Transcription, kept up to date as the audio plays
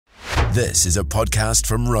This is a podcast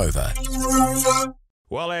from Rover.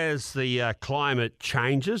 Well, as the climate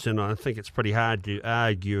changes, and I think it's pretty hard to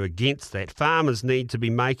argue against that, farmers need to be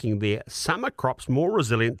making their summer crops more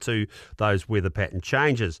resilient to those weather pattern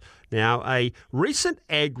changes. Now, a recent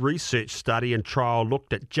ag research study and trial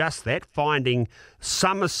looked at just that, finding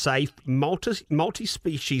summer-safe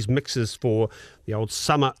multi-species mixes for the old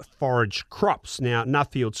summer forage crops. Now,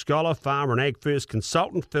 Nuffield scholar, farmer and Ag First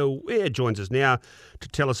consultant Phil Ware joins us now to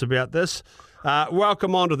tell us about this.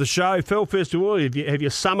 Welcome onto the show, Phil. First of all, have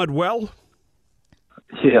you summered well?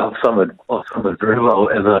 Yeah, I've summered very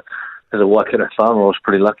well. As a Waikato farmer, I was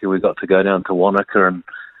pretty lucky. We got to go down to Wanaka and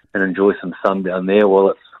enjoy some sun down there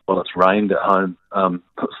while it's rained at home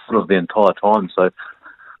sort of the entire time. So,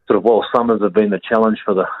 sort of while summers have been the challenge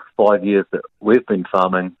for the 5 years that we've been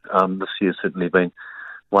farming, this year's certainly been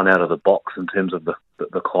one out of the box in terms of the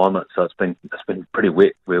climate. So it's been pretty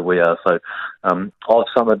wet where we are. So I've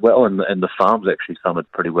summered well, and the farm's actually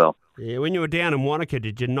summered pretty well. Yeah, when you were down in Wanaka,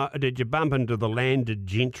 did you bump into the landed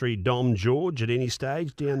gentry Dom George at any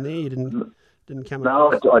stage down there? You didn't come.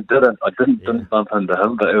 No, I didn't bump into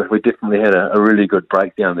him, but we definitely had a really good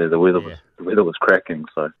break down there. The weather was cracking.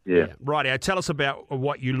 So yeah. Rightio. Tell us about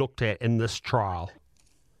what you looked at in this trial.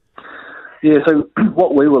 Yeah, so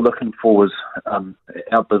what we were looking for was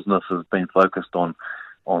our business has been focused on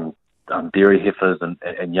dairy heifers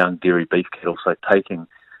and young dairy beef cattle, so taking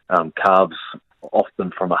calves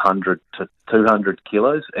often from 100 to 200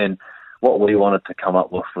 kilos. And what we wanted to come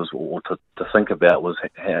up with was, or to think about was,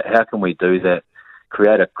 how can we do that,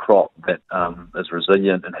 create a crop that is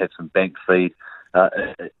resilient and have some bank feed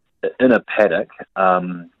in a paddock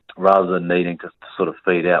rather than needing to sort of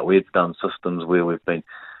feed out. We've done systems where we've been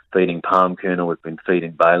feeding palm kernel, we've been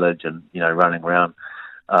feeding baleage and, running around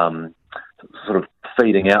sort of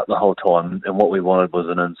feeding out the whole time. And what we wanted was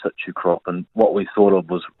an in-situ crop. And what we thought of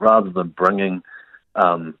was, rather than bringing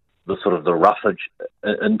the roughage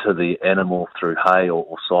into the animal through hay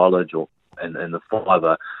or silage and the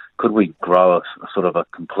fibre, could we grow a sort of a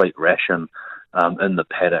complete ration in the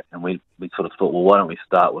paddock? And we sort of thought, well, why don't we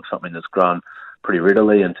start with something that's grown pretty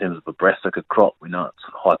readily in terms of a brassica crop? We know it's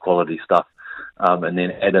high quality stuff. And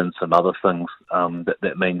then add in some other things.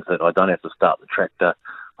 That means that I don't have to start the tractor.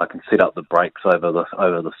 I can set up the brakes over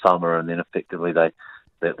the summer, and then effectively the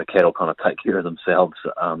cattle kind of take care of themselves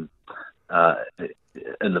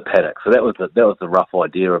in the paddock. So that was the rough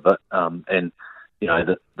idea of it. And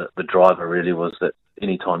the driver really was that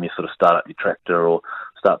any time you sort of start up your tractor or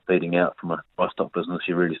start feeding out from a livestock business,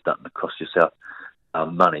 you're really starting to cost yourself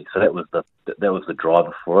money. So that was the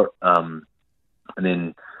driver for it. And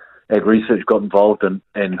then Ag Research got involved and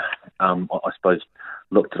I suppose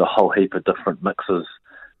looked at a whole heap of different mixes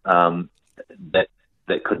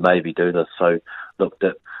that could maybe do this. So looked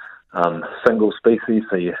at single species,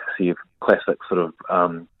 so your classic sort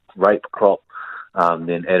of rape crop,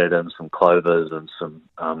 then added in some clovers and some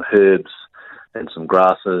herbs and some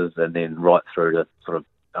grasses, and then right through to sort of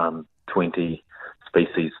 20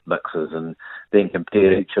 species mixes, and then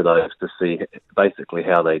compared each of those to see basically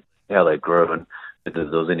how they grew and if there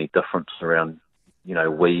was any difference around,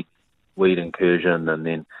 weed incursion, and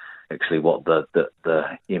then actually what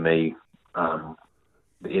the ME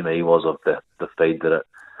was of the feed that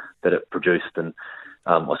it produced. And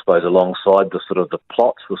I suppose alongside the sort of the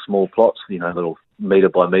plots, the small plots, little metre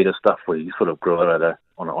by metre stuff where you sort of grew it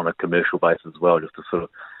on a commercial basis as well, just to sort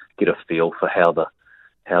of get a feel for how the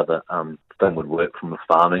thing would work from a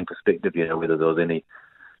farming perspective. Whether there was any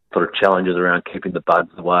sort of challenges around keeping the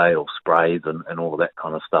bugs away or sprays and all of that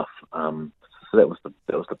kind of stuff. So that was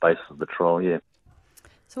the basis of the trial, yeah.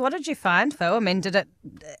 So what did you find, Phil? I mean, did it,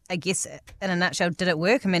 I guess, in a nutshell, did it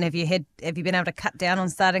work? I mean, have you been able to cut down on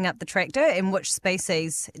starting up the tractor? And which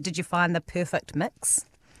species did you find the perfect mix?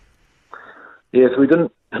 Yeah, so we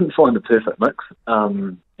didn't find the perfect mix.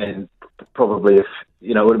 And probably if,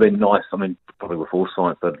 it would have been nice, probably with all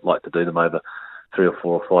science, I'd like to do them over 3 or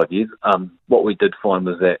 4 or 5 years. What we did find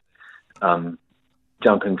was that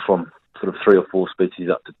jumping from sort of 3 or 4 species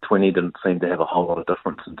up to 20 didn't seem to have a whole lot of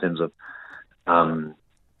difference in terms of,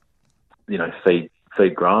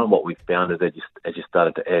 feed grown. What we found is that as you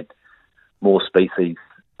started to add more species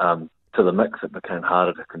to the mix, it became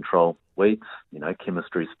harder to control weeds.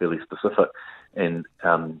 Chemistry is fairly specific, and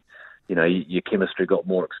your chemistry got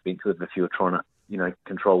more expensive if you were trying to,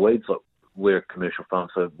 control weeds. Like, we're a commercial farm,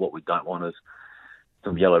 so what we don't want is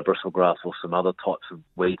some yellow bristlegrass or some other types of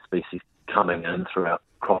weed species coming in through our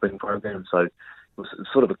cropping program. So it was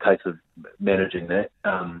sort of a case of managing that.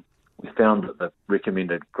 We found that the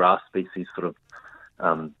recommended grass species sort of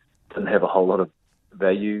didn't have a whole lot of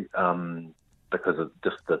value because of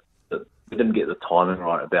just the didn't get the timing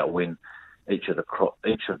right about when each of the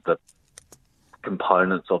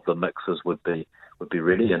components of the mixes would be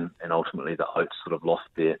ready, and ultimately the oats sort of lost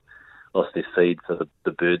their seed, so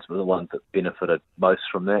the birds were the ones that benefited most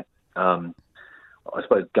from that. I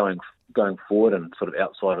suppose going forward and sort of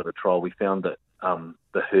outside of the trial, we found that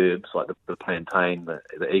the herbs like the plantain, the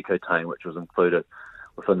ecotane, which was included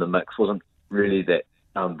within the mix, wasn't really that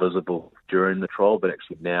visible during the trial, but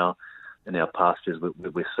actually now in our pastures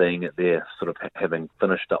we're seeing it there, sort of having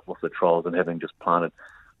finished up with the trials and having just planted,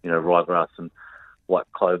 ryegrass and white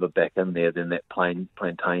clover back in there, then that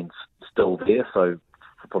plantain's still there. So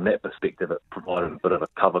from that perspective, it provided a bit of a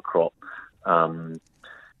cover crop.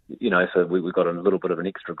 So we got a little bit of an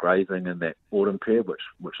extra grazing in that autumn period,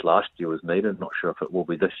 which last year was needed. Not sure if it will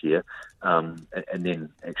be this year. And then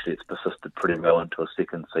actually it's persisted pretty well into a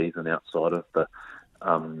second season outside of the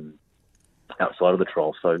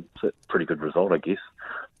trial. So it's a pretty good result, I guess.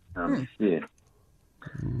 Yeah.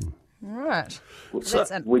 Right. So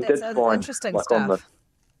that's interesting like, stuff.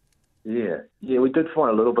 we did find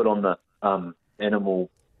a little bit on the animal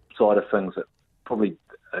side of things that probably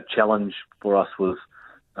a challenge for us was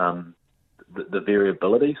the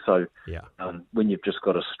variability. So when you've just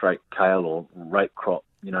got a straight kale or rape crop,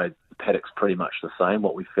 the paddock's pretty much the same.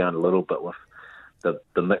 What we found a little bit with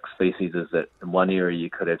the mixed species is that in one area you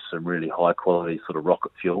could have some really high quality sort of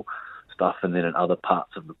rocket fuel stuff, and then in other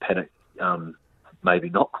parts of the paddock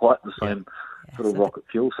maybe not quite the same sort of rocket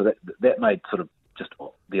fuel. So that made sort of just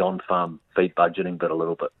the on-farm feed budgeting bit a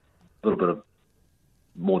little bit of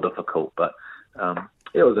more difficult. But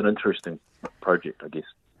it was an interesting project, I guess.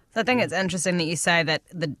 So I think it's interesting that you say that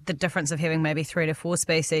the difference of having maybe 3 to 4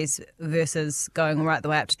 species versus going right the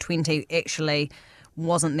way up to 20 actually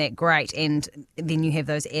wasn't that great, and then you have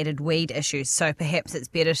those added weed issues. So perhaps it's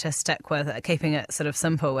better to stick with keeping it sort of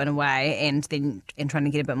simple in a way, and trying to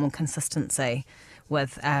get a bit more consistency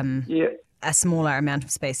with a smaller amount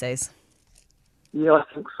of species. Yeah, I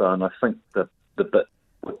think so, and I think the bit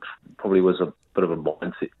which probably was a bit of a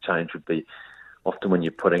mindset change would be often when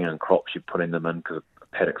you're putting in crops, you're putting them in because a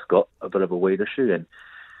paddock's got a bit of a weed issue, and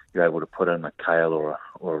you're able to put in a kale or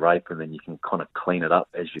a rape, and then you can kind of clean it up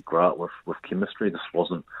as you grow it with chemistry. This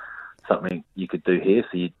wasn't something you could do here,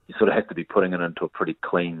 so you sort of have to be putting it into a pretty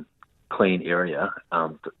clean area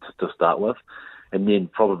to start with. And then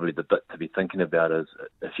probably the bit to be thinking about is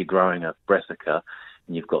if you're growing a brassica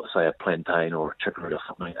and you've got, say, a plantain or a chicory or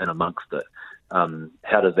something in amongst it,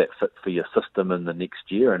 how does that fit for your system in the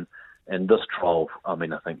next year? And this trial, I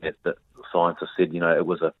mean, I think that scientists said, it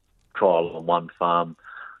was a trial on one farm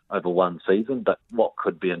over one season, but what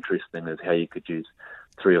could be interesting is how you could use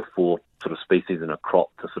 3 or 4 sort of species in a crop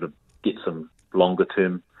to sort of get some longer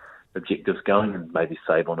term objectives going and maybe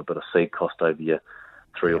save on a bit of seed cost over your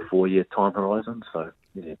 3 or 4 year time horizon. So,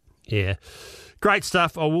 Yeah. Great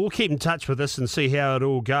stuff. Oh, we'll keep in touch with this and see how it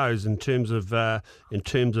all goes in terms of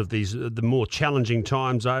these the more challenging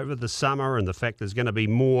times over the summer, and the fact there's going to be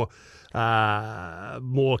more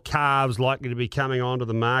calves likely to be coming onto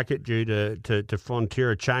the market due to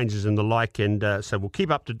Fonterra changes and the like. And so we'll keep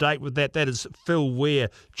up to date with that. That is Phil Ware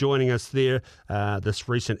joining us there. This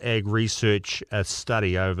recent ag research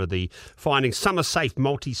study over the finding summer safe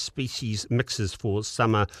multi-species mixes for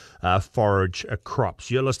summer forage crops.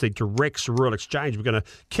 You're listening to Rex Rural Exchange. We're going to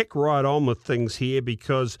kick right on with things here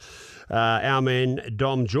because our man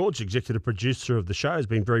Dom George, executive producer of the show, has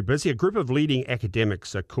been very busy. A group of leading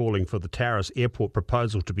academics are calling for the Tauris Airport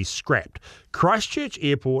proposal to be scrapped. Christchurch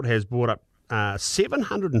Airport has bought up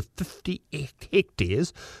 750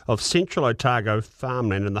 hectares of central Otago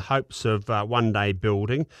farmland in the hopes of one day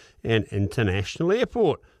building an international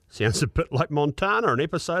airport. Sounds a bit like Montana, an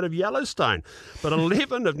episode of Yellowstone. But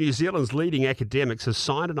 11 of New Zealand's leading academics have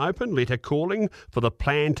signed an open letter calling for the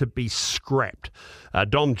plan to be scrapped.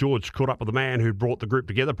 Dom George caught up with the man who brought the group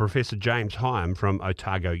together, Professor James Higham from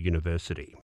Otago University.